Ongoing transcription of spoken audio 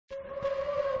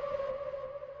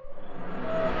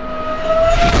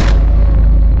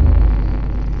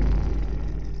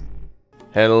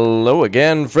Hello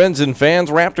again, friends and fans.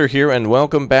 Raptor here, and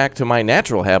welcome back to my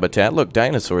natural habitat. Look,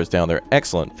 dinosaurs down there.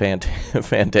 Excellent.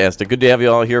 Fantastic. Good to have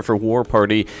you all here for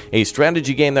Warparty, a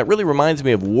strategy game that really reminds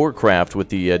me of Warcraft with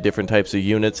the different types of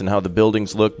units and how the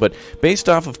buildings look, but based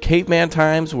off of Caveman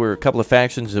times, where a couple of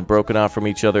factions have broken off from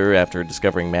each other after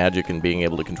discovering magic and being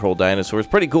able to control dinosaurs.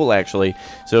 Pretty cool, actually.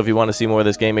 So if you want to see more of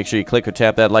this game, make sure you click or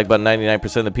tap that like button.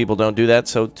 99% of the people don't do that,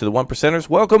 so to the 1%ers,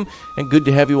 welcome, and good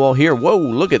to have you all here. Whoa,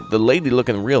 look at the lady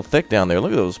looking real thick down there.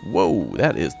 Look at those. Whoa,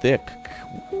 that is thick.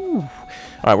 Woo. All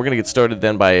right, we're going to get started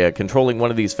then by controlling one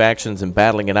of these factions and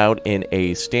battling it out in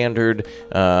a standard,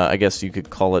 I guess you could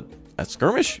call it a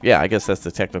skirmish? Yeah, I guess that's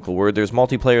the technical word. There's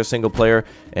multiplayer, single player,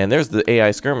 and there's the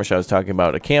AI skirmish I was talking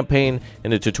about. A campaign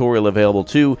and a tutorial available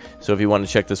too, so if you want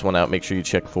to check this one out, make sure you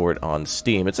check for it on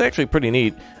Steam. It's actually pretty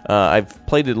neat. I've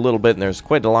played it a little bit, and there's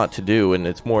quite a lot to do, and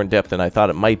it's more in-depth than I thought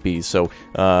it might be, so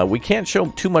we can't show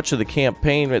too much of the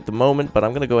campaign at the moment, but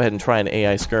I'm going to go ahead and try an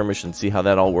AI skirmish and see how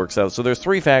that all works out. So there's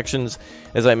three factions,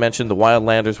 as I mentioned: the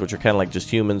Wildlanders, which are kind of like just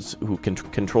humans who can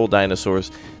control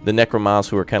dinosaurs, the Necromas,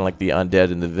 who are kind of like the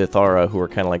undead, and the Vithara, who are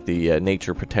kind of like the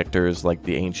nature protectors, like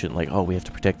the ancient, like, oh, we have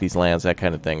to protect these lands, that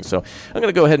kind of thing. So I'm going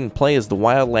to go ahead and play as the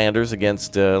Wildlanders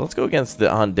against, let's go against the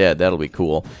undead. That'll be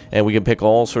cool. And we can pick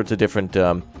all sorts of different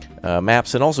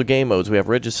maps and also game modes. We have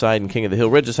Regicide and King of the Hill.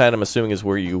 Regicide, I'm assuming, is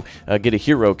where you get a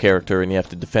hero character and you have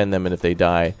to defend them, and if they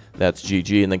die, that's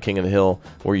GG. And then King of the Hill,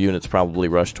 where units probably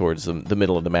rush towards the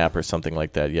middle of the map or something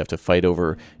like that. You have to fight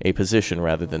over a position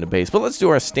rather than a base. But let's do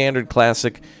our standard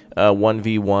classic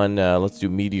 1v1. Let's do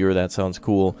Meteor. That sounds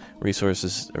cool.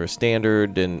 Resources are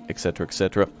standard, and etc.,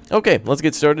 etc. Okay, let's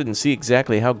get started and see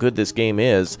exactly how good this game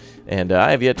is. And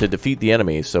I have yet to defeat the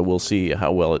enemy, so we'll see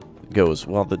how well it goes.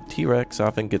 Well, the T-Rex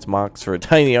often gets mocked for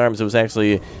tiny arms. It was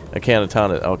actually a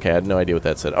Canatana. Okay, I had no idea what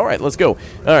that said. Alright, let's go.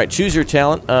 Alright, choose your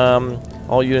talent.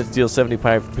 All units deal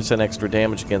 75% extra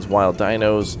damage against wild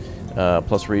dinos,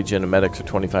 plus regen and medics are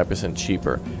 25%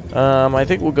 cheaper. I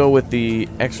think we'll go with the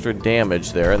extra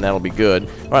damage there, and that'll be good.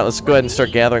 Alright, let's go ahead and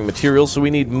start gathering materials. So we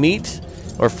need meat,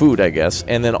 or food, I guess,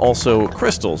 and then also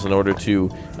crystals in order to,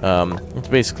 it's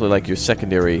basically like your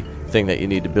secondary thing that you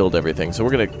need to build everything. So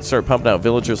we're going to start pumping out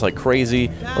villagers like crazy.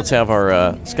 Let's have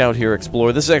our scout here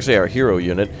explore. This is actually our hero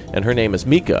unit, and her name is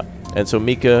Mika. And so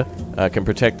Mika can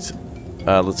protect,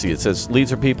 let's see, it says, leads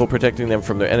her people, protecting them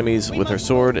from their enemies with her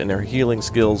sword and her healing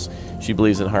skills. She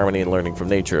believes in harmony and learning from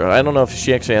nature. I don't know if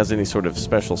she actually has any sort of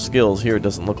special skills. Here it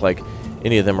doesn't look like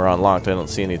any of them are unlocked. I don't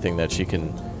see anything that she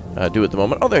can do at the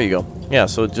moment. Oh, there you go. Yeah,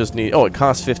 so it just need, oh, it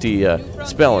costs 50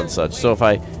 spell and such. So if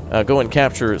I go and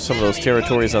capture some of those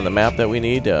territories on the map that we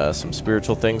need, some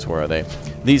spiritual things, where are they?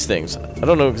 These things. I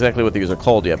don't know exactly what these are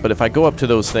called yet, but if I go up to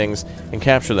those things and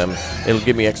capture them, it'll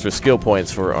give me extra skill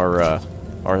points for our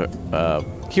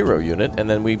hero unit, and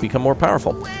then we become more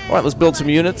powerful. Alright, let's build some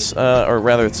units, or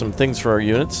rather some things for our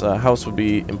units. House would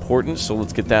be important, so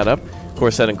let's get that up. Of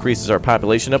course, that increases our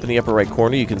population. Up in the upper right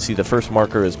corner, you can see the first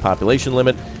marker is population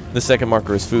limit, the second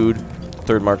marker is food,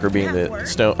 third marker being the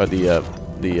stone, or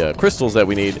the crystals that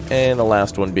we need, and the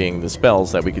last one being the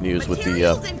spells that we can use with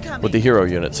the hero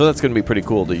unit. So that's going to be pretty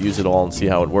cool to use it all and see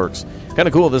how it works. Kind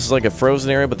of cool. This is like a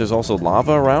frozen area, but there's also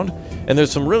lava around, and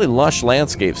there's some really lush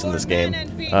landscapes in this game.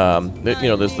 You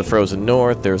know, there's the frozen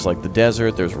north, there's like the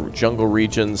desert, there's jungle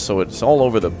regions, so it's all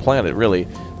over the planet, really.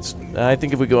 I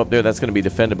think if we go up there, that's going to be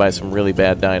defended by some really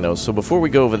bad dinos. So before we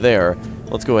go over there,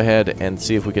 let's go ahead and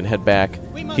see if we can head back,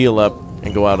 heal up,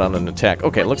 and go out on an attack.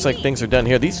 Okay, it looks like things are done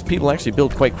here. These people actually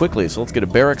build quite quickly, so let's get a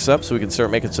barracks up so we can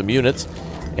start making some units.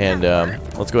 And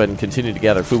let's go ahead and continue to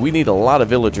gather food. We need a lot of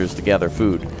villagers to gather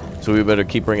food, so we better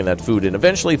keep bringing that food in.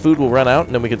 Eventually, food will run out,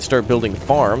 and then we can start building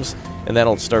farms, and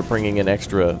that'll start bringing in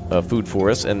extra food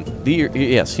for us. And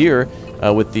yes, here,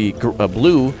 with the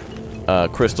blue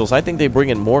crystals, I think they bring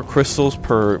in more crystals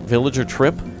per villager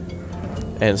trip,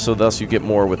 and so thus you get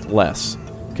more with less.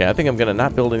 Okay, I think I'm going to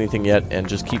not build anything yet and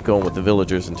just keep going with the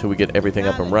villagers until we get everything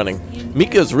up and running.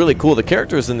 Mika is really cool. The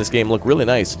characters in this game look really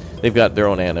nice. They've got their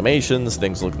own animations.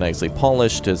 Things look nicely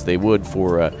polished, as they would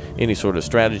for any sort of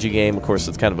strategy game. Of course,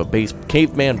 it's kind of a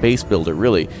caveman base builder,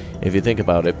 really, if you think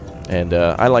about it. And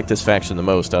I like this faction the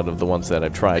most out of the ones that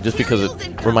I've tried, just because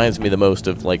it reminds me the most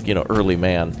of, like, you know, early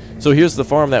man. So here's the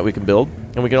farm that we can build,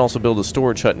 and we can also build a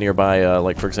storage hut nearby,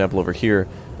 like, for example, over here,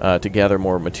 to gather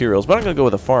more materials. But I'm going to go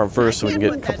with a farm first so we can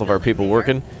get a couple of our people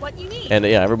working. And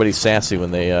yeah, everybody's sassy when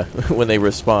they when they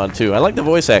respond too. I like the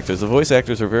voice actors. The voice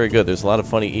actors are very good. There's a lot of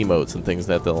funny emotes and things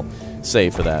that they'll say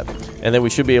for that. And then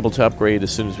we should be able to upgrade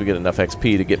as soon as we get enough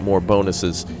XP to get more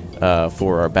bonuses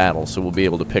for our battles. So we'll be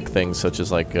able to pick things such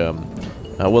as like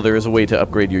Well, there is a way to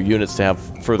upgrade your units to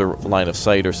have further line of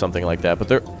sight or something like that, but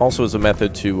there also is a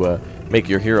method to make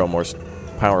your hero more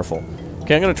powerful.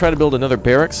 Okay, I'm going to try to build another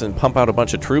barracks and pump out a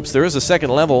bunch of troops. There is a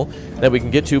second level that we can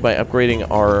get to by upgrading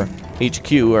our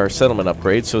HQ, our settlement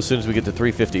upgrade, so as soon as we get to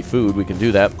 350 food, we can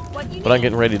do that. But I'm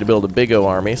getting ready to build a big O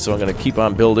army, so I'm going to keep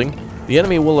on building. The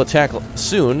enemy will attack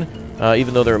soon,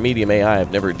 even though they're a medium AI.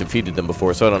 I've never defeated them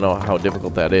before, so I don't know how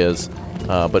difficult that is.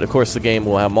 But of course the game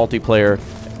will have multiplayer,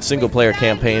 single-player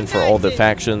campaign for all the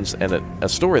factions, and a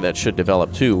story that should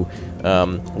develop too,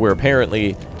 where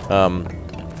apparently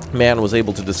man was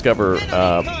able to discover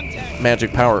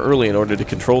magic power early in order to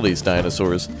control these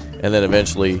dinosaurs, and then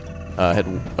eventually had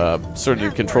started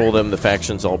to control them. The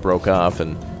factions all broke off,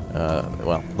 and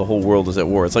well, the whole world is at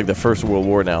war. It's like the First World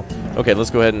War now. Okay, let's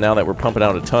go ahead, and now that we're pumping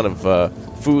out a ton of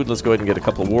food, let's go ahead and get a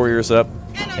couple of warriors up,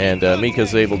 and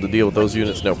Mika's able to deal with those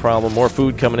units no problem. More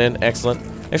food coming in, excellent.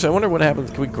 Actually, I wonder what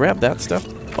happens. Can we grab that stuff?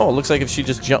 Oh, it looks like if she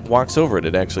just walks over it,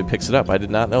 it actually picks it up. I did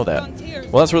not know that.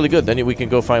 Well, that's really good. Then we can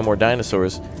go find more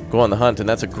dinosaurs, go on the hunt, and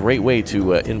that's a great way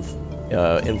to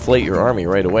inflate your army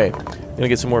right away. I'm going to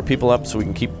get some more people up so we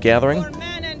can keep gathering,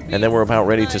 and then we're about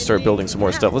ready to start building some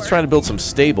more stuff. Let's try to build some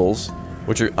stables,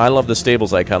 which are, I love the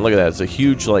stables icon. Look at that. It's a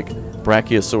huge, like,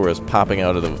 Brachiosaurus popping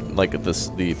out of the, like,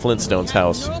 the Flintstones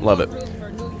house. Love it.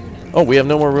 Oh, we have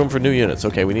no more room for new units.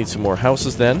 Okay, we need some more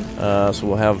houses then. So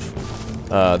we'll have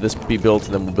this be built,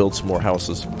 and then we'll build some more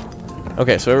houses.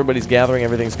 Okay, so everybody's gathering.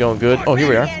 Everything's going good. Oh, here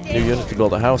we are. New unit to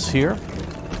build a house here.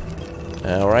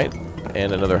 All right.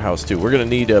 And another house, too. We're going to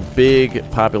need a big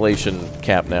population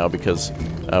cap now because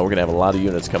we're going to have a lot of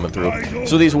units coming through.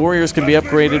 So these warriors can be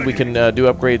upgraded. We can do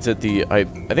upgrades at the, I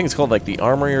think it's called like the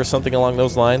armory or something along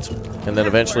those lines. And then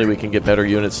eventually we can get better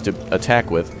units to attack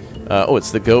with. Oh,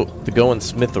 it's the Go and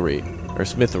Smithery. Or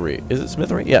Smithery. Is it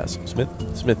Smithery? Yes.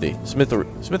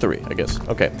 Smithery, I guess.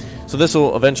 Okay. So this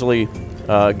will eventually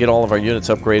get all of our units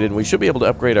upgraded. We should be able to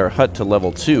upgrade our hut to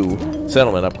level 2,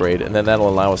 settlement upgrade, and then that'll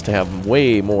allow us to have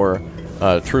way more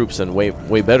troops and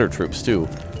way better troops, too.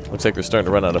 Looks like we're starting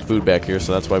to run out of food back here,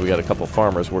 so that's why we got a couple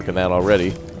farmers working that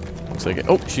already. Looks like,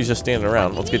 oh, she's just standing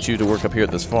around. Let's get you to work up here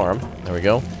at this farm. There we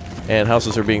go. And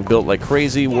houses are being built like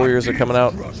crazy. Warriors are coming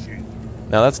out.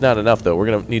 Now, that's not enough, though. We're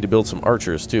going to need to build some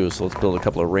archers, too, so let's build a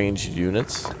couple of ranged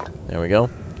units. There we go.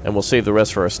 And we'll save the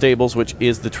rest for our stables, which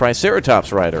is the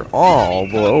Triceratops Rider. Oh,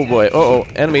 boy. Oh, boy. Uh-oh.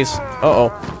 Enemies. Uh-oh.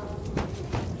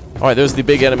 All right, there's the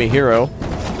big enemy hero.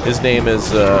 His name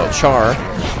is Char.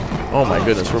 Oh, my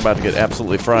goodness. We're about to get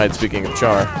absolutely fried, speaking of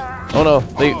Char. Oh, no.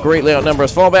 They greatly outnumber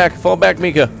us. Fall back. Fall back,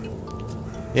 Mika.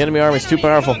 The enemy army is too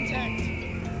powerful.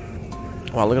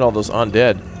 Wow, look at all those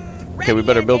undead. Okay, we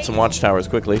better build some watchtowers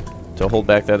quickly to hold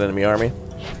back that enemy army.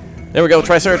 There we go,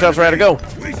 Triceratops Rider, go!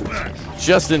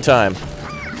 Just in time.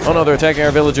 Oh no, they're attacking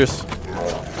our villagers.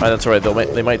 Alright, that's alright,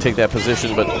 they might take that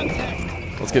position, but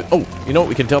let's get... Oh, you know what?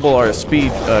 We can double our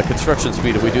speed, construction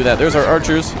speed if we do that. There's our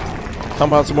archers.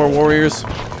 Pump out some more warriors.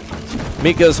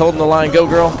 Mika's holding the line. Go,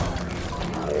 girl.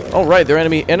 Oh, right, their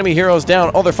enemy heroes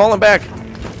down. Oh, they're falling back.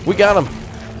 We got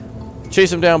them.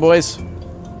 Chase them down, boys.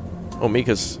 Oh,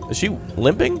 Mika's... Is she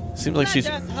limping? Seems like she's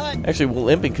actually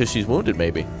limping because she's wounded,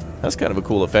 maybe. That's kind of a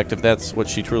cool effect if that's what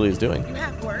she truly is doing.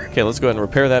 Okay, let's go ahead and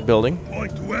repair that building.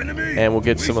 And we'll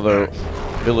get some of the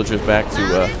villagers back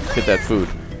to get that food.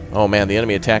 Oh, man, the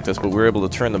enemy attacked us, but we were able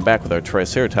to turn them back with our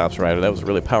Triceratops Rider. That was a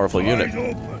really powerful unit.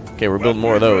 Okay, we're building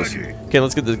more of those. Okay,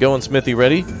 let's get this Go and Smithy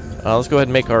ready. Let's go ahead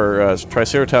and make our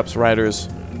Triceratops Riders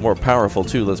more powerful,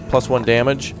 too. Let's +1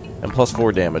 damage and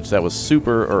 +4 damage. That was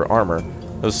super... or armor.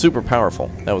 That was super powerful.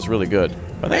 That was really good.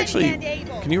 Are they actually...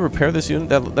 Can you repair this unit?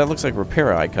 That looks like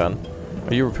repair icon.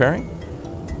 Are you repairing?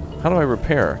 How do I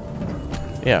repair?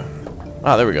 Yeah.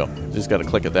 Ah, there we go. Just got to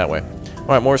click it that way.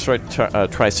 Alright, more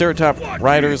Triceratops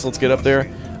Riders. Let's get up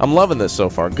there. I'm loving this so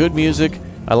far. Good music.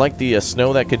 I like the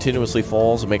snow that continuously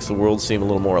falls. It makes the world seem a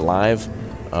little more alive.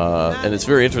 And it's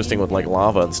very interesting with like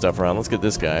lava and stuff around. Let's get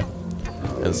this guy.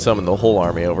 And summon the whole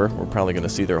army over. We're probably going to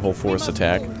see their whole force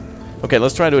attack. Okay,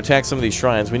 let's try to attack some of these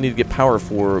shrines. We need to get power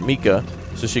for Mika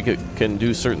so she can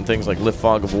do certain things like lift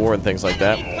Fog of War and things like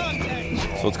that.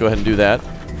 So let's go ahead and do that.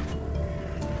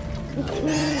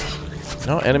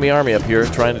 No, enemy army up here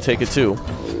trying to take it too.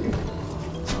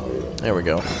 There we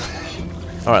go.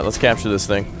 Alright, let's capture this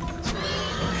thing.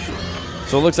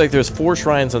 So it looks like there's 4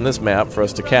 shrines on this map for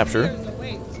us to capture.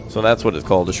 So that's what it's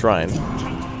called, a shrine.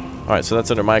 Alright, so that's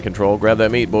under my control. Grab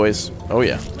that meat, boys. Oh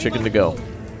yeah, chicken to go.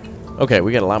 Okay,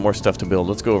 we got a lot more stuff to build.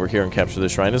 Let's go over here and capture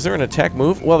this shrine. Is there an attack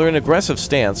move? Well, they're in aggressive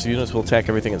stance. Units will attack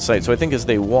everything in sight. So I think as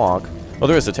they walk... Oh,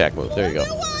 there is attack move. There you go.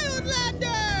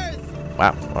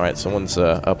 Wow. All right, someone's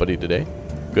uppity today.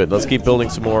 Good. Let's keep building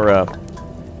some more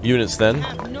units then.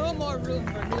 No more room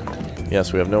for movement.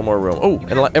 Yes, we have no more room. Oh,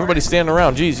 and everybody's standing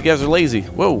around. Jeez, you guys are lazy.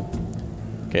 Whoa.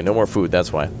 Okay, no more food,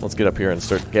 that's why. Let's get up here and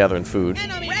start gathering food.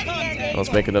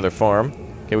 Let's make another farm.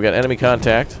 Okay, we got enemy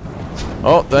contact.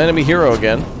 Oh, the enemy hero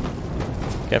again.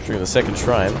 Capturing the second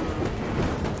shrine.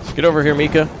 Get over here,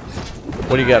 Mika.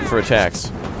 What do you got for attacks?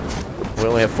 We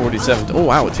only have 47. Oh,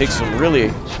 wow, it takes some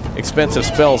really expensive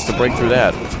spells to break through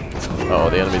that. Oh,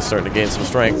 the enemy's starting to gain some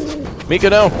strength. Mika,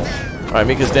 no! Alright,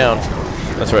 Mika's down.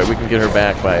 That's right, we can get her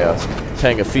back by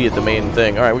paying a fee at the main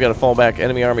thing. Alright, we gotta fall back.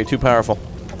 Enemy army too powerful.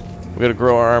 We gotta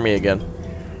grow our army again.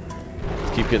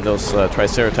 Let's keep getting those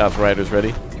Triceratops riders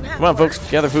ready. Come on, folks,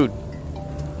 gather food.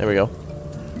 There we go.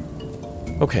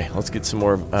 Okay, let's get some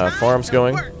more farms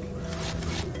going.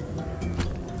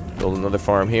 Build another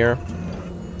farm here.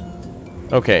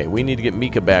 Okay, we need to get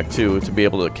Mika back too to be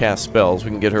able to cast spells.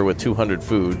 We can get her with 200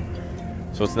 food,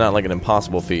 so it's not like an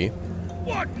impossible fee.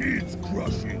 What needs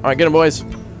crushing? All right, get them, boys.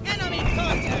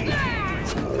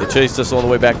 They chased us all the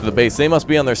way back to the base. They must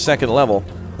be on their second level.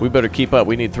 We better keep up.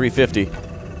 We need 350.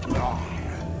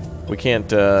 We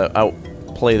can't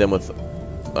outplay them with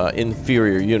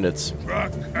inferior units. All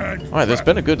right, there's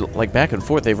been a good back and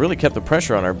forth. They've really kept the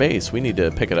pressure on our base. We need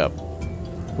to pick it up.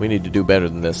 We need to do better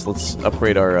than this. Let's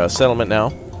upgrade our settlement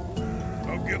now.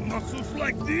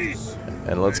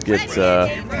 And let's get...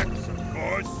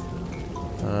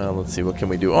 let's see, what can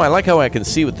we do? Oh, I like how I can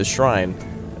see with the shrine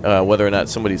whether or not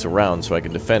somebody's around, so I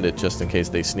can defend it just in case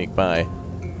they sneak by.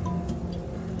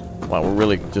 Wow, we're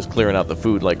really just clearing out the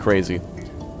food like crazy.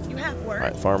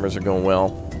 Alright, farmers are going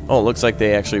well. Oh, it looks like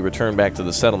they actually returned back to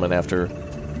the settlement after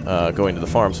going to the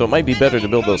farm, so it might be better to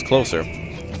build those closer.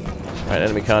 Alright,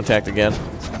 enemy contact again.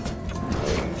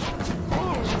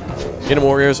 Get them,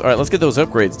 warriors. Alright, let's get those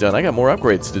upgrades done. I got more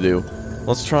upgrades to do.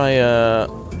 Let's try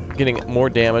getting more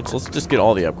damage. Let's just get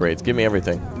all the upgrades. Give me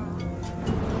everything.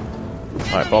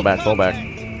 Alright, fall back, fall back.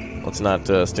 Let's not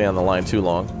stay on the line too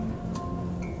long.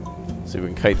 See if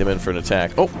we can kite them in for an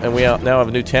attack. Oh, and we now have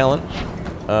a new talent.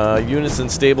 Units and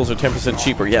stables are 10%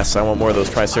 cheaper. Yes, I want more of those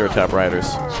Triceratops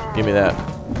riders. Give me that.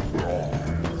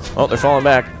 Oh, they're falling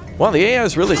back. Wow, the AI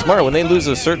is really smart. When they lose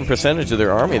a certain percentage of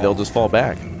their army, they'll just fall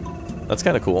back. That's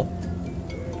kind of cool.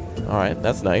 Alright,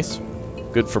 that's nice.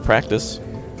 Good for practice.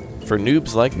 For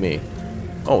noobs like me.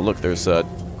 Oh, look, there's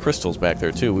crystals back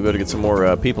there, too. We better get some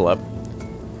more people up.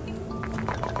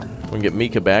 We can get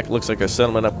Mika back. Looks like our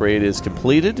settlement upgrade is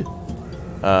completed.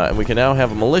 And we can now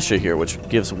have a militia here, which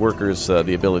gives workers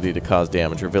the ability to cause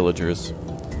damage, or villagers.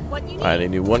 Alright, I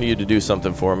need one of you to do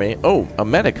something for me. Oh, a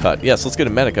medic hut. Yes, let's get a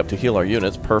medic up to heal our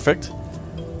units. Perfect.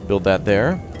 Build that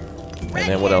there. And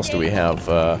then what else do we have?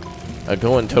 A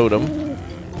Goen totem,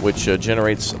 which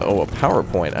generates... Oh, a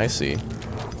PowerPoint. I see.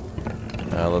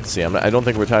 Let's see. I don't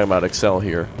think we're talking about Excel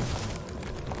here.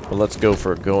 But let's go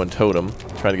for a Goen totem.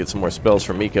 Try to get some more spells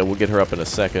from Mika. We'll get her up in a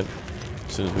second.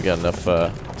 As soon as we got enough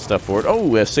stuff for it.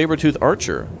 Oh, a saber-tooth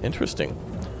archer. Interesting.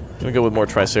 I'm going to go with more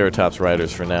Triceratops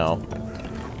riders for now.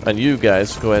 And you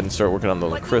guys, go ahead and start working on the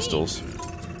crystals.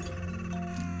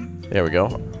 There we go.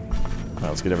 Now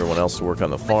let's get everyone else to work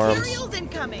on the farms.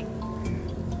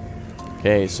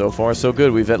 Okay, so far so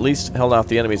good. We've at least held off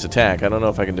the enemy's attack. I don't know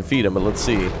if I can defeat him, but let's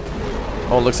see.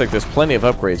 Oh, it looks like there's plenty of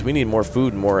upgrades. We need more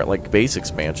food and more, base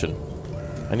expansion.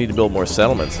 I need to build more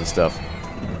settlements and stuff.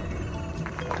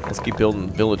 Let's keep building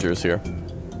villagers here.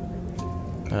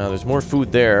 There's more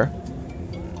food there.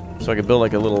 So I could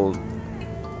build, a little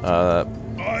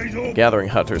gathering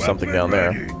hut or something down there.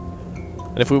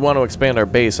 And if we want to expand our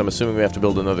base, I'm assuming we have to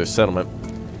build another settlement.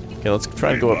 Okay, let's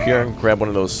try to go up here and grab one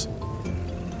of those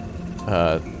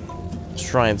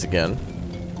shrines again.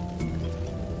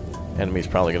 Enemy's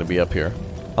probably going to be up here.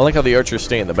 I like how the archers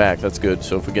stay in the back. That's good.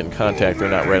 So if we get in contact, they're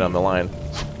not right on the line.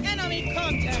 Enemy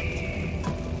contact.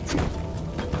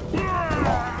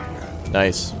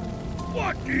 Nice.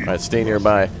 Alright, stay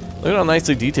nearby. Look at how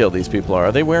nicely detailed these people are.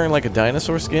 Are they wearing a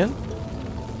dinosaur skin?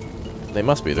 They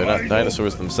must be. They're not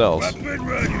dinosaurs themselves.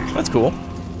 That's cool.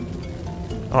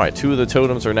 Alright, 2 of the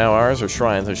totems are now ours, or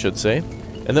shrines, I should say.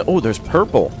 And then, oh, there's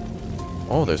purple.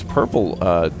 Oh, there's purple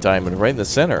diamond right in the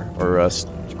center, or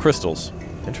crystals.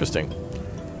 Interesting.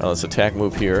 Now let's attack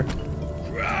move here.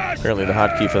 Apparently the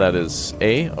hotkey for that is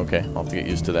A. Okay, I'll have to get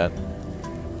used to that.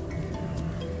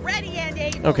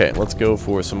 Okay, let's go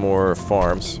for some more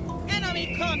farms.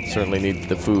 Certainly need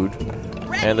the food.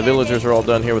 And the villagers are all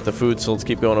done here with the food, so let's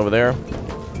keep going over there.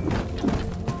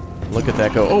 Look at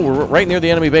that go. Oh, we're right near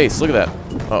the enemy base. Look at that.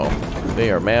 Uh-oh.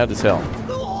 They are mad as hell.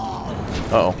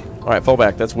 Uh-oh. Alright, fall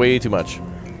back. That's way too much.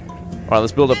 Alright,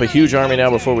 let's build up a huge army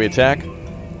now before we attack.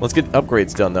 Let's get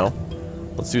upgrades done, though.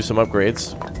 Let's do some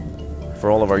upgrades for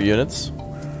all of our units.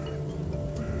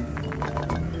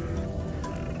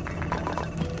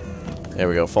 There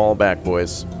we go. Fall back,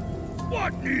 boys.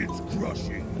 What needs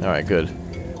crushing? Alright, good.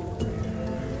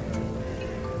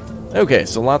 Okay,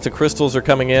 so lots of crystals are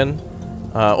coming in.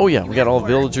 Oh yeah, we got all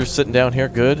villagers sitting down here.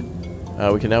 Good.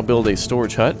 We can now build a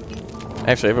storage hut.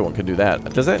 Actually, everyone can do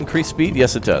that. Does that increase speed?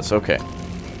 Yes, it does. Okay.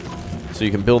 So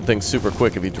you can build things super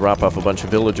quick. If you drop off a bunch of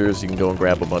villagers, you can go and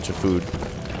grab a bunch of food.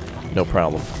 No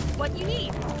problem. What you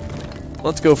need?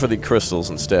 Let's go for the crystals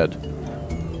instead.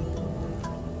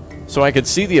 So I could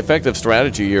see the effective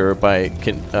strategy here by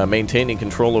maintaining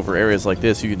control over areas like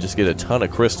this. You can just get a ton of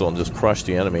crystal and just crush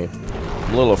the enemy.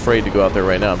 I'm a little afraid to go out there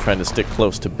right now. I'm trying to stick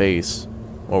close to base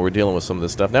while we're dealing with some of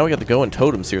this stuff. Now we got the Go and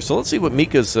totems here. So let's see what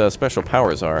Mika's special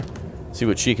powers are. See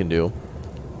what she can do.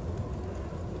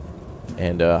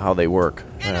 And how they work.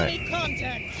 Enemy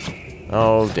contact.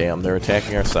 Oh, damn. They're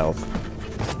attacking our south.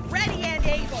 Ready and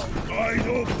able. Eyes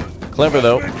open. Clever,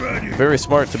 though. Ready. Very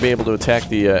smart to be able to attack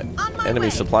the enemy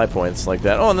supply points like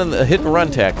that. Oh, and then the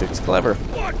hit-and-run tactics. Clever.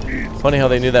 What needs? Funny how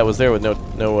they knew that was there with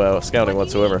no scouting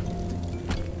whatsoever.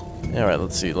 Alright,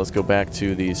 let's see. Let's go back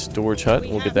to the storage hut.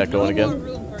 We'll get that going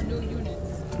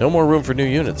again. No more room for new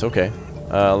units. Okay.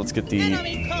 Let's get the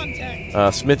Enemy contact.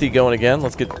 smithy going again.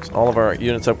 Let's get all of our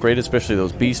units upgraded, especially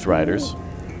those beast riders.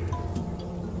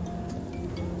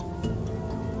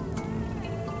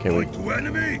 Okay, we Point to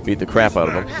enemy. beat the crap out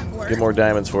of them. Get more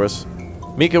diamonds for us.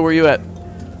 Mika, where are you at?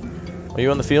 Are you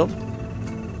on the field?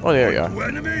 Oh, there you are. To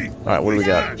enemy. Alright, what do we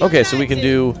got? Okay, so we can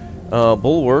do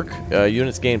bulwark.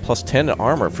 Units gain plus 10 to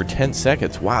armor for 10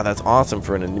 seconds. Wow, that's awesome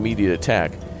for an immediate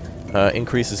attack.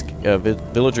 Increases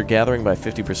villager gathering by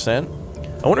 50%.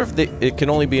 I wonder if it can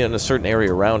only be in a certain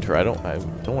area around her. I don't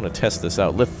want to test this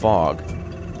out. Lift fog.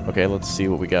 Okay, let's see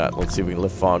what we got. Let's see if we can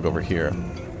lift fog over here.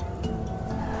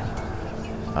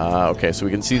 Okay, so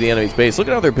we can see the enemy's base. Look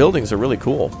at how their buildings are really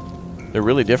cool. They're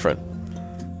really different.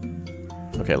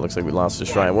 Okay, it looks like we lost a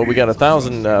shrine. Well, we got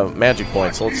 1,000 magic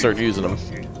points, so let's start using them.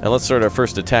 And let's start our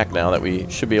first attack now that we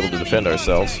should be able to defend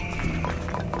ourselves.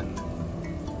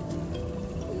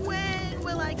 When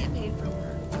will I get paid for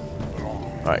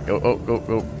work? Alright, go,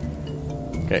 go.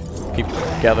 Okay, keep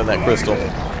gathering that crystal.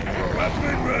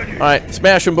 Weapon ready. Alright,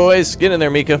 smash them, boys. Get in there,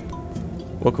 Mika.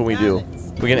 What can we do?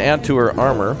 We can add to her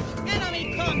armor.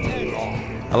 Enemy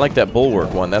contact. I like that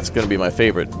bulwark one. That's going to be my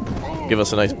favorite. Give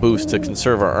us a nice boost to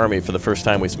conserve our army for the first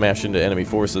time we smash into enemy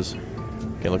forces.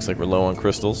 Okay, looks like we're low on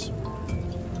crystals.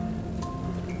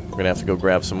 We're going to have to go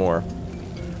grab some more.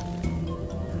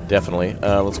 Definitely.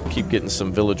 Let's keep getting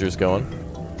some villagers going.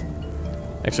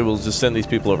 Actually, we'll just send these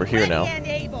people over here now. Ready and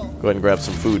able. Go ahead and grab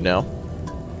some food now.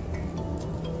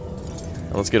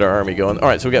 And let's get our army going.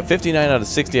 Alright, so we got 59 out of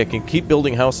 60. I can keep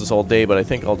building houses all day, but I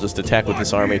think I'll just attack with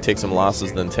this army, take some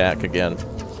losses, then attack again.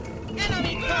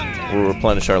 Enemy contact. We'll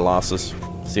replenish our losses.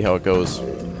 See how it goes.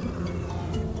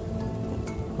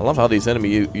 I love how these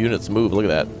enemy units move. Look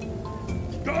at that.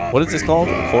 What is this called?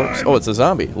 Corpse? Oh, it's a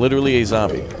zombie. Literally a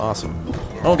zombie. Awesome.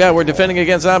 Oh god, we're defending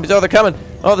against zombies. Oh, they're coming.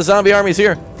 Oh, the zombie army's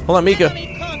here. Hold on, Mika.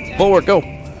 Enemy contact. Bulwark, go.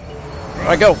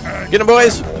 Alright, go. Get them,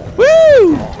 boys.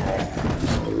 Woo!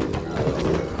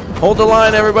 Hold the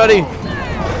line, everybody.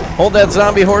 Hold that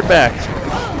zombie horde back.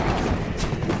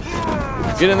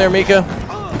 Get in there, Mika. Enemy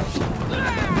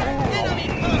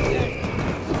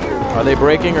contact. Are they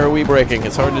breaking or are we breaking?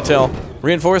 It's hard to tell.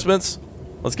 Reinforcements?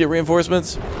 Let's get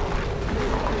reinforcements.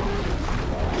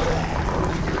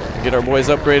 Get our boys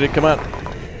upgraded. Come on.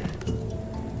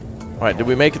 Alright, did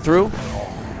we make it through?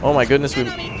 Oh my goodness, we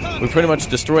pretty much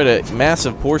destroyed a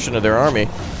massive portion of their army.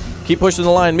 Keep pushing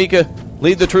the line, Mika.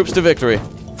 Lead the troops to victory.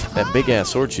 That big-ass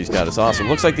sword she's got is awesome.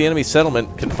 Looks like the enemy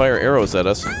settlement can fire arrows at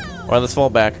us. Alright, let's fall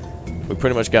back. We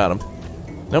pretty much got them.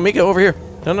 No, Mika, over here.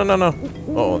 No, no, no, no.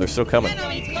 Uh-oh, they're still coming.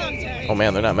 Enemy contact. Oh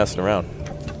man, they're not messing around.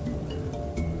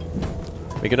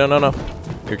 Mika, no, no, no.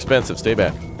 You're expensive. Stay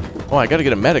back. Oh, I gotta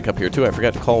get a medic up here too. I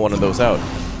forgot to call one of those out.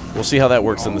 We'll see how that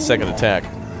works in the second attack.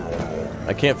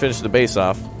 I can't finish the base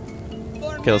off.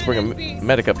 Okay, let's bring a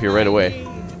medic up here right away.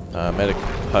 Medic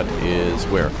hut is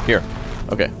where? Here.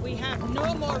 Okay. We have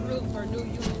no more room for new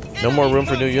units. No more room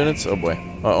for new units? Oh boy.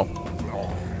 Uh-oh.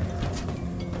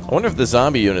 I wonder if the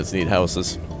zombie units need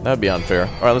houses. That would be unfair.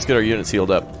 Alright, let's get our units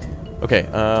healed up. Okay,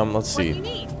 let's see. What do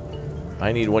you need?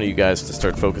 I need one of you guys to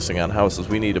start focusing on houses.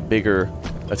 We need a bigger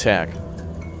attack.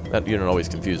 That unit always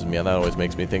confuses me, and that always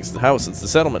makes me think it's the house, it's the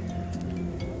settlement.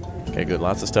 Okay, good.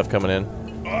 Lots of stuff coming in.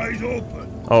 Eyes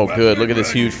open. Oh, good. Look at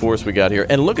this huge force we got here.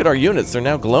 And look at our units. They're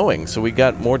now glowing, so we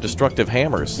got more destructive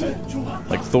hammers.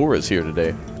 Like Thor is here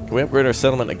today. Can we upgrade our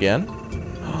settlement again?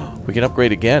 We can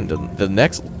upgrade again to the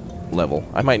next level.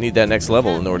 I might need that next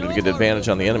level in order to get advantage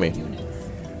on the enemy.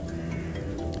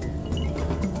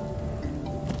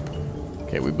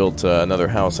 Okay, we built another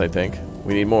house, I think.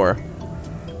 We need more.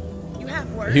 You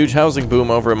have A work. huge housing boom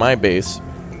over at my base.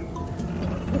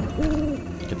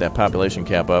 Get that population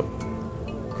cap up.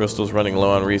 Crystal's running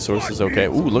low on resources. Okay.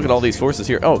 Ooh, look at all these forces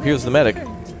here. Oh, here's the medic.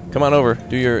 Come on over.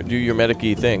 Do your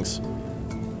medic-y things.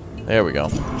 There we go.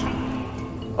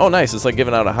 Oh, nice. It's like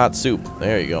giving out a hot soup.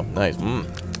 There you go. Nice.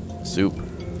 Soup.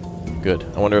 Good.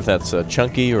 I wonder if that's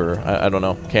Chunky or, I don't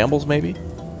know, Campbell's maybe?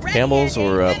 Campbell's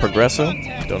or Progresso?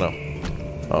 Don't know.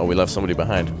 Oh, we left somebody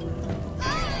behind.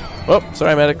 Oh,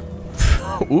 sorry, medic.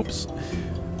 Oops.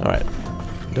 Alright.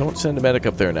 Don't send a medic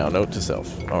up there now. Note to self.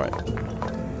 Alright.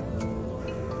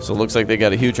 So it looks like they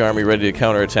got a huge army ready to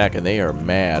counterattack, and they are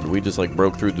mad. We just, like,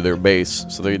 broke through to their base,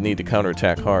 so they need to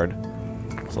counterattack hard.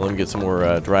 So let me get some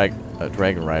more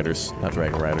dragon riders. Not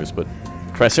dragon riders, but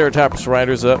Triceratops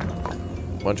riders up.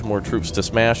 A bunch more troops to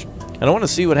smash. And I want to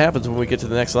see what happens when we get to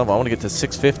the next level. I want to get to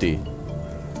 650.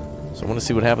 So I want to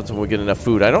see what happens when we get enough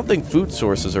food. I don't think food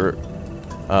sources are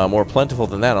more plentiful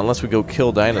than that, unless we go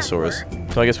kill dinosaurs.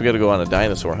 So I guess we got to go on a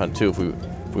dinosaur hunt, too, if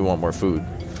we want more food.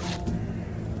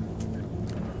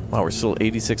 Wow, we're still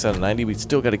 86 out of 90. We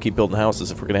still got to keep building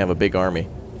houses if we're going to have a big army.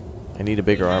 I need a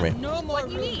bigger army. No more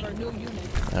room for new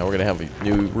units. Now we're going to have a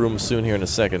new room soon here in a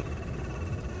second.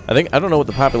 I don't know what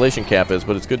the population cap is,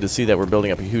 but it's good to see that we're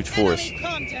building up a huge force.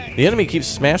 The enemy keeps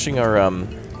smashing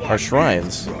our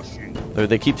shrines.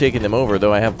 They keep taking them over,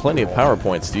 though I have plenty of power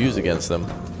points to use against them.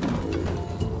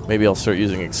 Maybe I'll start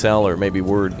using Excel or maybe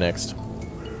Word next.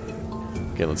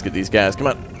 Okay, let's get these guys. Come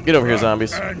on, get over here,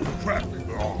 zombies.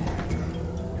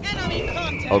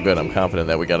 Oh, good. I'm confident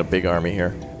that we got a big army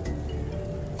here.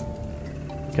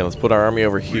 Okay, let's put our army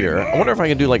over here. I wonder if I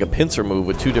can do like a pincer move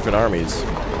with two different armies.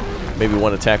 Maybe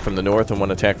one attack from the north and one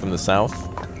attack from the south.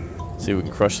 See if we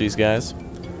can crush these guys.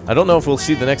 I don't know if we'll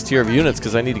see the next tier of units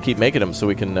because I need to keep making them so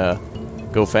we can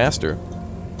go faster.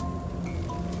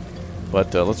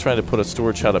 But let's try to put a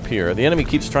storage hut up here. The enemy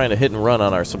keeps trying to hit and run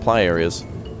on our supply areas.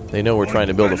 They know we're trying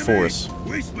to build a force.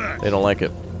 They don't like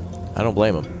it. I don't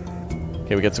blame them.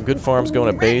 Okay, we got some good farms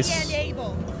going at base.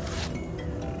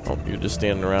 Oh, you're just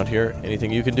standing around here.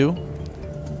 Anything you can do?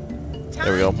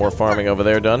 There we go. More farming over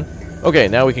there done. Okay,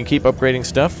 now we can keep upgrading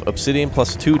stuff. Obsidian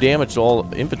plus 2 damage to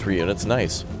all infantry units.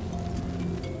 Nice.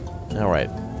 Alright.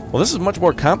 Well, this is much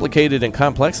more complicated and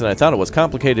complex than I thought it was.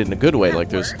 Complicated in a good way. Like,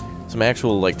 there's some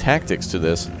actual, like, tactics to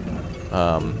this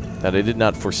that I did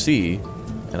not foresee.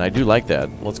 And I do like that.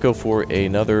 Let's go for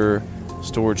another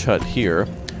storage hut here.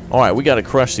 Alright, we gotta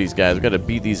crush these guys. We gotta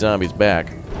beat these zombies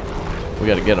back. We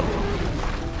gotta get them.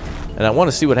 And I want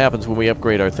to see what happens when we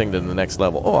upgrade our thing to the next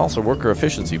level. Oh, also worker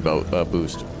efficiency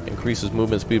boost. Increases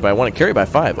movement speed by 1 and carry by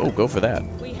 5. Oh, go for that.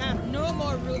 We have no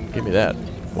more room. Give me that.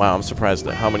 Wow, I'm surprised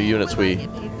at how many units we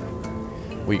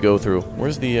go through.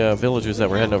 Where's the villagers that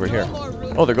we're heading over here?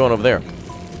 Oh, they're going over there.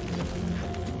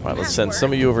 Alright, let's send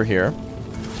some of you over here.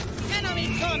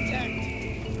 Enemy contact.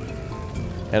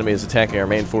 Enemy is attacking our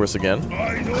main force again.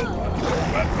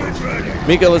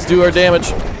 Mika, let's do our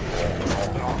damage.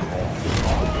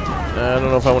 I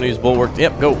don't know if I want to use bulwark.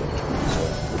 Yep, go.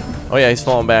 Oh yeah, he's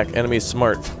falling back. Enemy's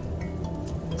smart.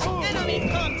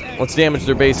 Let's damage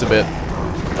their base a bit.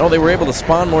 Oh, they were able to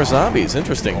spawn more zombies.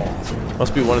 Interesting.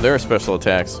 Must be one of their special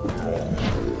attacks.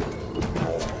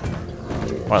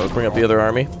 Alright, let's bring up the other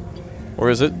army. Where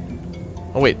is it?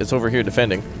 Oh wait, it's over here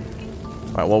defending.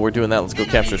 Alright, while we're doing that, let's go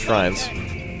capture shrines.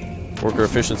 Worker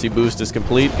efficiency boost is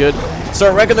complete. Good.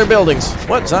 Start wrecking their buildings.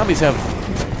 What? Zombies have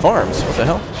farms. What the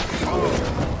hell?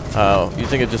 Oh, you'd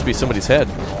think it'd just be somebody's head.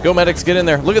 Go, medics, get in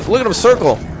there. Look at them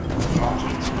circle.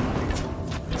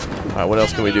 Alright, what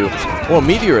else can we do? Oh, a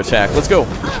meteor attack. Let's go.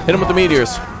 Hit them with the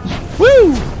meteors.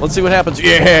 Woo! Let's see what happens.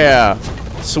 Yeah!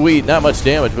 Sweet. Not much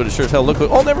damage, but it sure as hell looked like...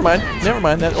 Oh, never mind. Never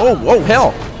mind. That. Oh,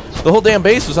 hell. The whole damn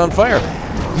base was on fire.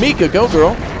 Mika, go,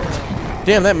 girl.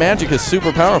 Damn, that magic is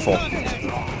super powerful.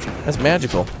 That's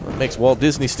magical. It makes Walt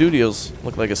Disney Studios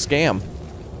look like a scam.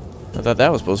 I thought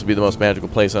that was supposed to be the most magical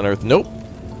place on Earth. Nope.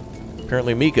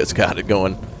 Apparently Mika's got it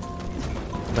going.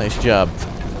 Nice job.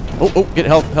 Oh, get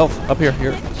health up here.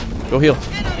 Here. Go heal.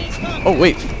 Oh,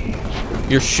 wait.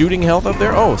 You're shooting health up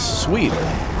there? Oh, sweet.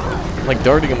 I'm like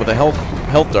darting him with a health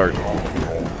dart.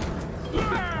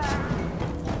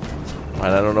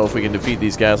 Alright, I don't know if we can defeat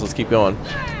these guys. Let's keep going.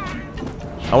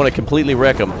 I want to completely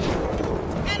wreck them.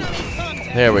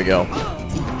 There we go.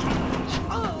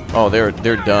 Oh, they're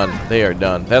done. They are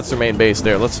done. That's their main base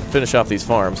there. Let's finish off these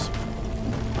farms.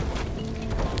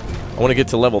 I want to get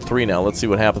to level 3 now. Let's see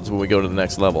what happens when we go to the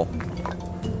next level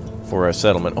for our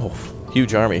settlement. Oh,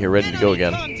 huge army here ready to go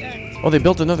again. Oh, they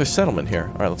built another settlement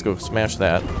here. Alright, let's go smash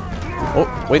that.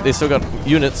 Oh, wait, they still got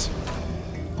units.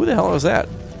 Who the hell was that?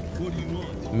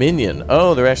 Minion.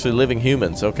 Oh, they're actually living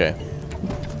humans. Okay.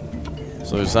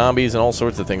 So there's zombies and all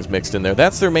sorts of things mixed in there.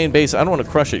 That's their main base. I don't want to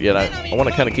crush it yet. I want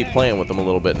to kind of keep playing with them a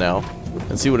little bit now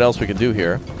and see what else we can do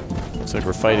here. Looks like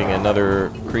we're fighting another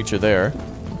creature there.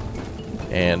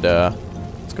 And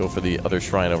let's go for the other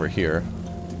shrine over here.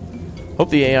 Hope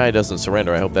the AI doesn't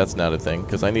surrender. I hope that's not a thing,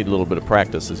 because I need a little bit of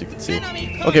practice, as you can see.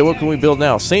 Okay, what can we build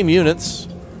now? Same units,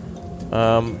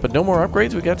 but no more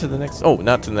upgrades. We got to the next... Oh,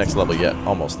 not to the next level yet.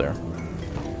 Almost there.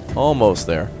 Almost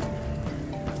there.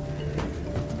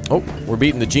 Oh, we're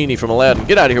beating the genie from Aladdin.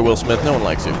 Get out of here, Will Smith. No one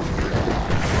likes you.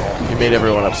 You made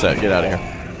everyone upset. Get out of here.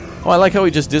 Oh, I like how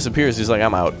he just disappears. He's like,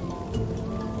 I'm out.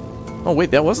 Oh,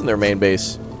 wait, that wasn't their main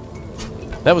base.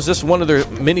 That was just one of their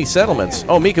mini settlements.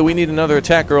 Oh, Mika, we need another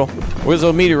attack, girl. Where's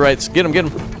those meteorites? Get them, get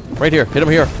them. Right here. Hit them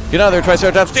here. Get out of there,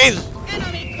 Triceratops. Jesus!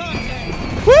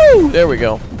 Woo! There we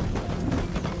go.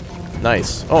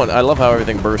 Nice. Oh, and I love how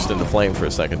everything burst into flame for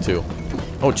a second, too.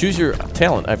 Oh, choose your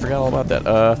talent. I forgot all about that.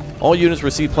 All units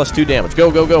receive +2 damage. Go,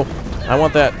 go, go. I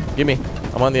want that. Give me.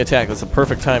 I'm on the attack. That's the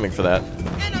perfect timing for that.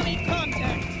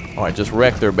 Alright, just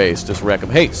wreck their base. Just wreck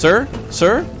them. Hey, sir?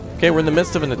 Sir? Okay, we're in the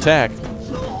midst of an attack.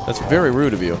 That's very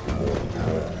rude of you.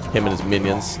 Him and his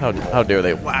minions. How dare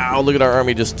they? Wow, look at our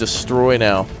army just destroy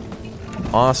now.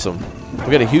 Awesome.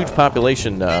 We got a huge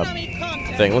population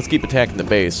thing. Let's keep attacking the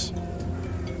base.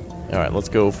 Alright, let's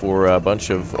go for a bunch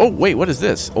of... Oh, wait, what is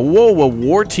this? Oh, whoa, a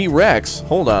War T-Rex.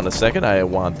 Hold on a second. I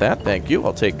want that. Thank you.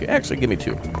 I'll take... Actually, give me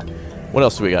 2. What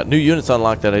else do we got? New units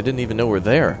unlocked that I didn't even know were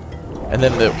there. And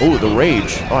then the... Oh, the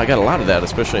Rage. Oh, I got a lot of that,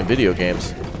 especially in video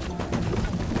games.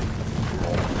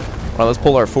 Alright, let's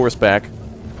pull our force back.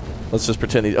 Let's just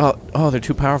pretend these... Oh, they're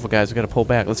too powerful, guys. We gotta pull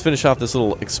back. Let's finish off this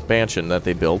little expansion that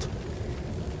they built.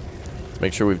 Let's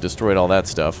make sure we've destroyed all that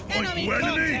stuff.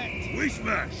 Enemy, we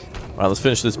smash. Alright, let's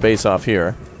finish this base off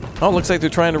here. Oh, looks like they're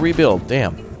trying to rebuild.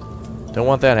 Damn. Don't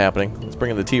want that happening. Let's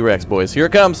bring in the T-Rex, boys. Here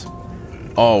it comes!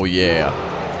 Oh, yeah.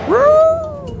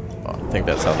 Oh, I think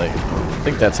that's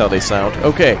how they sound.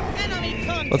 Okay.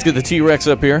 Let's get the T-Rex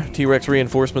up here. T-Rex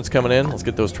reinforcements coming in. Let's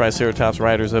get those Triceratops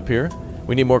riders up here.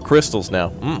 We need more crystals now.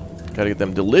 Gotta get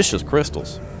them delicious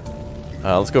crystals.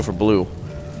 Let's go for blue.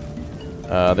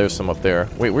 There's some up there.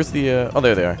 Wait, where's the... Oh,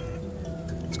 there they are.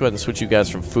 Let's go ahead and switch you guys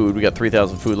from food. We got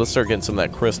 3,000 food. Let's start getting some of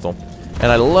that crystal. And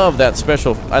I love that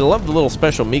special... I love the little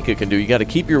special Mika can do. You gotta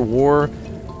keep your war...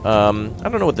 I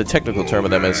don't know what the technical term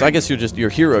of them is. I guess you're just your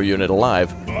hero unit alive.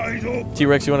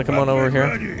 T-Rex, you want to come on over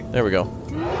here? There we go.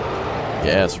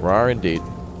 Yes, rar indeed.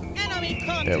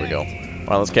 There we go.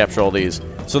 Alright, let's capture all these.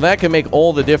 So that can make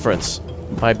all the difference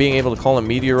by being able to call them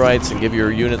meteorites and give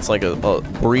your units like a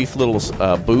brief little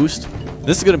boost.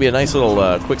 This is going to be a nice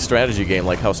little quick strategy game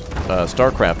like how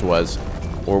StarCraft was,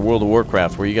 or World of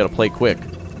Warcraft, where you got to play quick.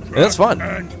 And that's fun.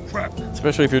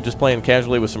 Especially if you're just playing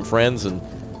casually with some friends, and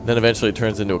then eventually it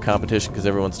turns into a competition because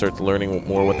everyone starts learning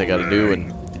more what they got to do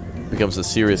and it becomes a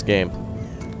serious game.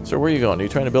 So where are you going? Are you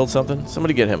trying to build something?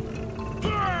 Somebody get him.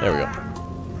 There we go.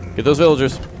 Get those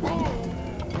villagers.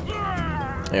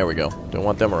 There we go. Don't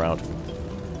want them around.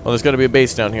 Oh, there's got to be a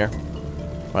base down here.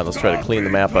 Alright, let's try to clean the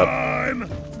map up.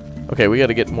 Okay, we got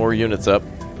to get more units up.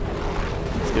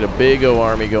 Let's get a big O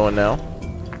army going now.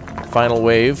 Final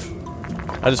wave.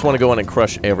 I just want to go in and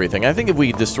crush everything. I think if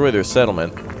we destroy their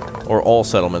settlement, or all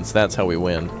settlements, that's how we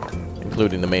win,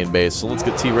 including the main base. So let's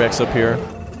get T-Rex up here.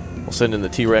 We'll send in the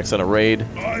T-Rex on a raid.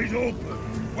 Eyes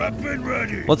open. Weapon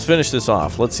ready. Let's finish this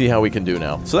off. Let's see how we can do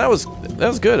now. So that was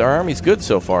good. Our army's good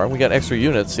so far. We got extra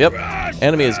units. Yep.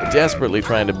 Enemy is desperately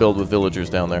trying to build with villagers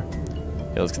down there.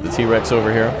 Okay, let's get the T-Rex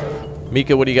over here.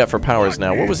 Mika, what do you got for powers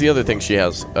now? What was the other thing she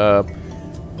has?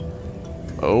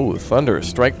 Oh, Thunder.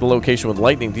 Strike the location with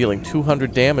lightning, dealing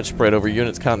 200 damage spread over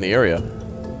units caught in the area.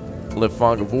 Lift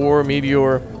Fog of War,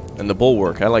 Meteor, and the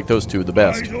Bulwark. I like those two the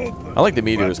best. I like the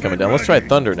Meteors coming down. Let's try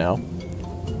Thunder now.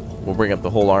 We'll bring up the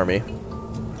whole army.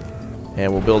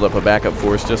 And we'll build up a backup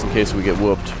force just in case we get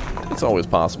whooped. It's always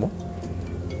possible.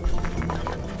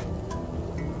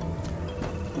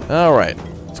 Alright.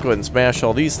 Let's go ahead and smash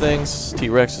all these things.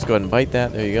 T-Rex, just go ahead and bite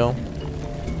that. There you go.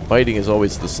 Biting is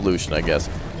always the solution, I guess.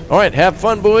 Alright, have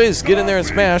fun, boys. Get in there and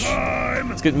smash.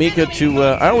 Let's get Mika to...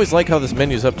 I always like how this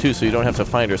menu's up, too, so you don't have to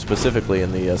find her specifically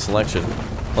in the selection.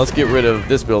 Let's get rid of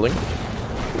this building.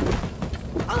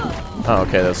 Oh,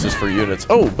 okay, that's just for units.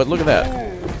 Oh, but look at that.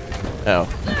 Oh.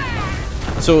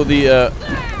 So the...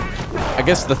 I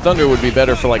guess the Thunder would be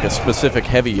better for, like, a specific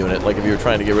heavy unit, like if you were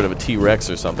trying to get rid of a T-Rex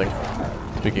or something.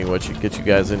 Speaking of which, get you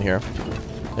guys in here.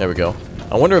 There we go.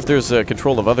 I wonder if there's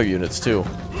control of other units, too.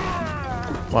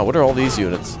 Wow, what are all these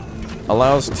units?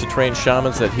 Allows to train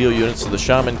shamans that heal units, so the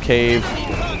shaman cave.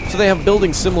 So they have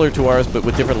buildings similar to ours, but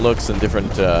with different looks and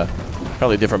different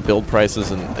Probably different build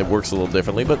prices and it works a little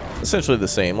differently, but essentially the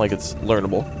same, like it's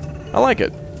learnable. I like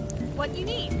it. What you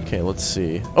need? Okay, let's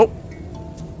see. Oh!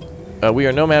 We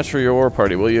are no match for your war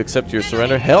party. Will you accept your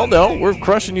surrender? Hell no! We're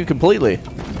crushing you completely.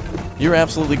 You're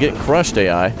absolutely getting crushed,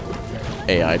 AI.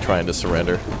 AI trying to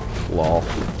surrender. Lol.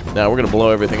 Now we're gonna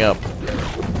blow everything up.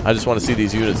 I just want to see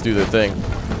these units do their thing.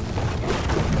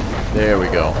 There we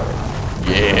go.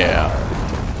 Yeah!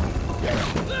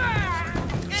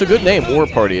 It's a good name,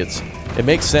 Warparty. It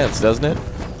makes sense, doesn't it?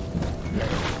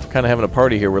 Kind of having a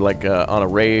party here. We're like on a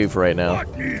rave right now.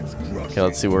 Okay,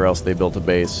 let's see where else they built a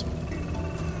base.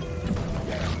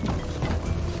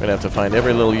 We're gonna have to find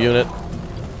every little unit.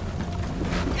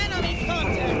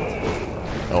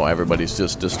 Oh, everybody's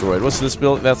just destroyed. What's this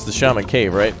build? That's the Shaman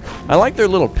Cave, right? I like their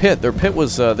little pit. Their pit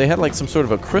was, they had like some sort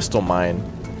of a crystal mine.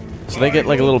 So they get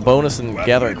like a little bonus in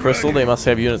gathering crystal. They must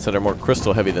have units that are more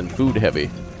crystal heavy than food heavy.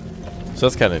 So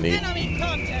that's kind of neat.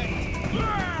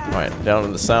 Alright, down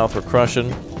in the south we're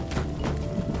crushing.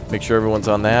 Make sure everyone's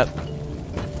on that.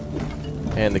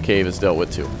 And the cave is dealt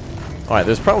with too. Alright,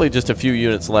 there's probably just a few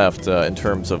units left in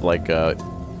terms of like...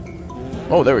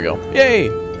 Oh, there we go. Yay!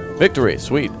 Victory!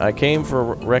 Sweet. I came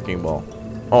for a wrecking ball.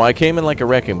 Oh, I came in like a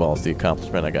wrecking ball is the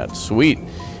accomplishment I got. Sweet.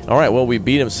 Alright, well we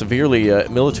beat him severely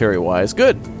military-wise.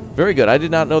 Good! Very good. I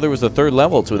did not know there was a third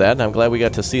level to that, and I'm glad we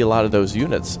got to see a lot of those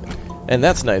units. And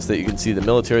that's nice that you can see the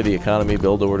military, the economy,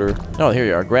 build order. Oh, here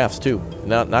you are. Graphs, too.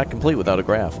 Not complete without a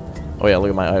graph. Oh, yeah, look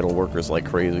at my idle workers like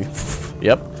crazy.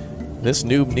 Yep. This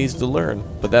noob needs to learn.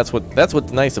 But that's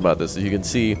what's nice about this, is you can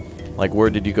see, like, where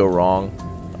did you go wrong.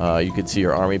 You can see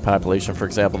your army population, for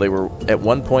example. They were at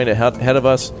one point ahead of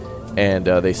us, and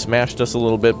they smashed us a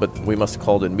little bit, but we must have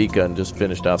called in Mika and just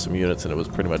finished off some units, and it was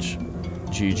pretty much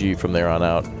GG from there on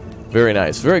out. Very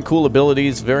nice. Very cool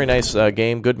abilities. Very nice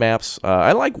game. Good maps.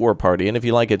 I like Warparty, and if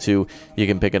you like it too, you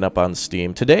can pick it up on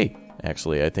Steam today.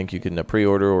 Actually, I think you can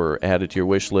pre-order or add it to your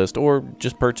wish list, or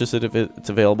just purchase it if it's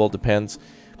available. Depends.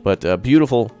 But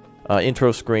beautiful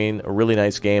intro screen. A really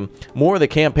nice game. More of the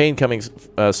campaign coming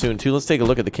soon too. Let's take a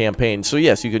look at the campaign. So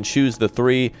yes, you can choose the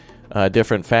 3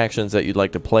 different factions that you'd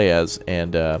like to play as,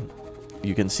 and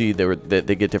you can see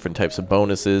they get different types of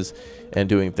bonuses and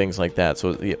doing things like that.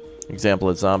 So yeah. Example,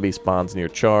 a zombie spawns near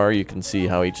Char. You can see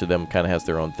how each of them kind of has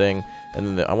their own thing.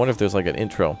 And then I wonder if there's like an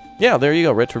intro. Yeah, there you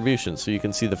go, Retribution. So you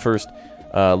can see the first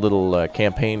little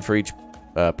campaign for each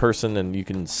person, and you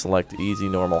can select easy,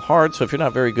 normal, hard. So if you're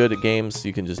not very good at games,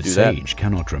 you can just do that. Sage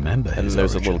cannot remember. And then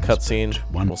there's a little cutscene.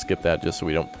 We'll skip that just so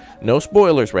we don't... No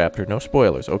spoilers, Raptor. No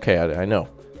spoilers. Okay, I know.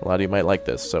 A lot of you might like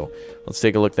this. So let's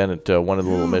take a look then at one of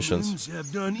the little missions. Humans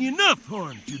have done enough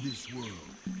harm to this world.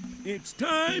 It's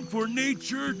time for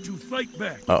nature to fight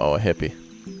back. Uh-oh, a hippie.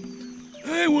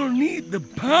 I will need the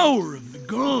power of the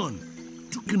Gone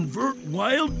to convert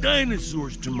wild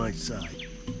dinosaurs to my side.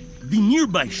 The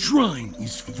nearby shrine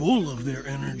is full of their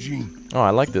energy. Oh, I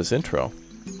like this intro.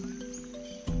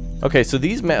 Okay, so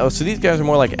these guys are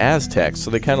more like Aztecs.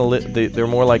 So they kind of they're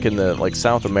more like in the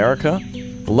South America.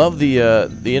 Love the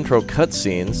intro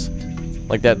cutscenes.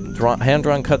 Like that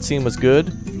hand-drawn cutscene was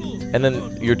good. And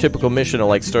then your typical mission of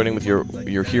like starting with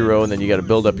your hero, and then you got to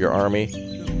build up your army.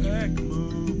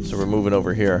 So we're moving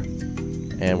over here,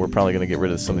 and we're probably going to get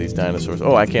rid of some of these dinosaurs.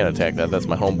 Oh, I can't attack that. That's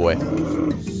my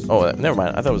homeboy. Oh, never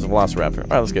mind. I thought it was a velociraptor.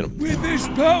 All right, let's get him. With this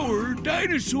power,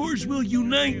 dinosaurs will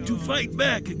unite to fight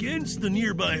back against the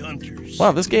nearby hunters.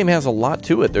 Wow, this game has a lot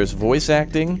to it. There's voice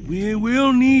acting. We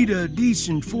will need a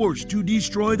decent force to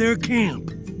destroy their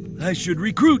camp. I should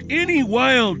recruit any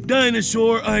wild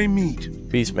dinosaur I meet.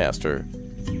 Beastmaster.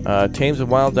 Tames a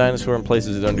wild dinosaur and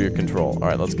places it under your control.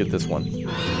 Alright, let's get this one.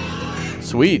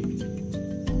 Sweet.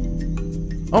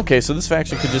 Okay, so this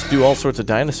faction could just do all sorts of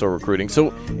dinosaur recruiting.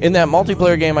 So, in that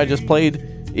multiplayer game I just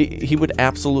played, he would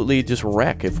absolutely just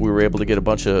wreck if we were able to get a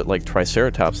bunch of, like,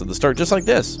 Triceratops at the start, just like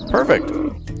this. Perfect.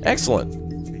 Excellent.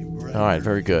 Alright,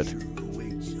 very good.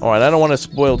 Alright, I don't want to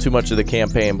spoil too much of the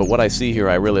campaign, but what I see here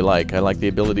I really like. I like the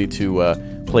ability to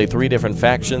play 3 different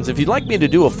factions. If you'd like me to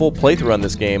do a full playthrough on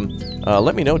this game,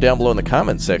 let me know down below in the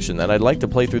comments section. And I'd like to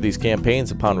play through these campaigns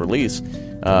upon release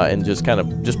and just kind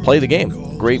of play the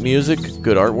game. Great music,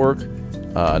 good artwork,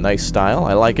 nice style.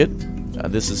 I like it.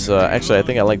 This is actually, I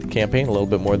think I like the campaign a little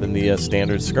bit more than the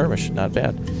standard skirmish. Not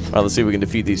bad. All right, let's see if we can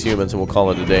defeat these humans and we'll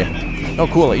call it a day. Oh,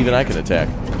 cool. Even I can attack.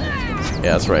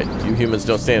 Yeah, that's right. You humans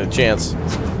don't stand a chance.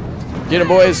 Get him,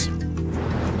 boys.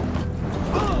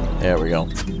 There we go.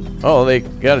 Oh, they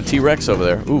got a T-Rex over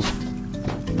there. Oof.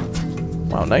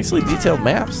 Wow, nicely detailed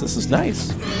maps. This is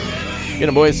nice. Get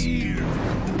him, boys.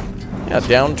 Yeah,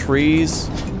 down trees.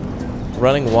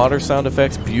 running water sound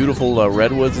effects, beautiful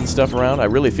redwoods and stuff around. I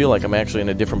really feel like I'm actually in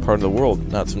a different part of the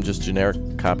world, not some just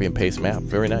generic copy and paste map.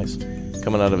 Very nice.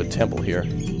 Coming out of a temple here.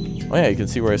 Oh yeah, you can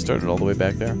see where I started all the way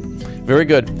back there. Very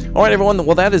good. All right, everyone.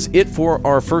 Well, that is it for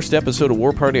our first episode of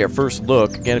Warparty, our first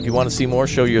look. Again, if you want to see more,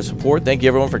 show your support. Thank you,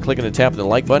 everyone, for clicking and tapping the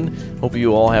like button. Hope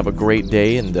you all have a great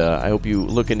day, and I hope you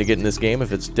look into getting this game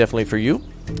if it's definitely for you.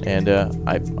 And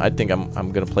I think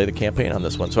I'm going to play the campaign on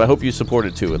this one, so I hope you support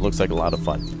it too. It looks like a lot of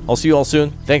fun. I'll see you all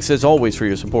soon. Thanks, as always, for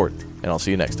your support, and I'll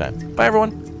see you next time. Bye,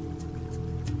 everyone.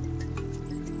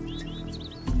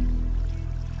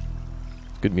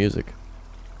 Good music.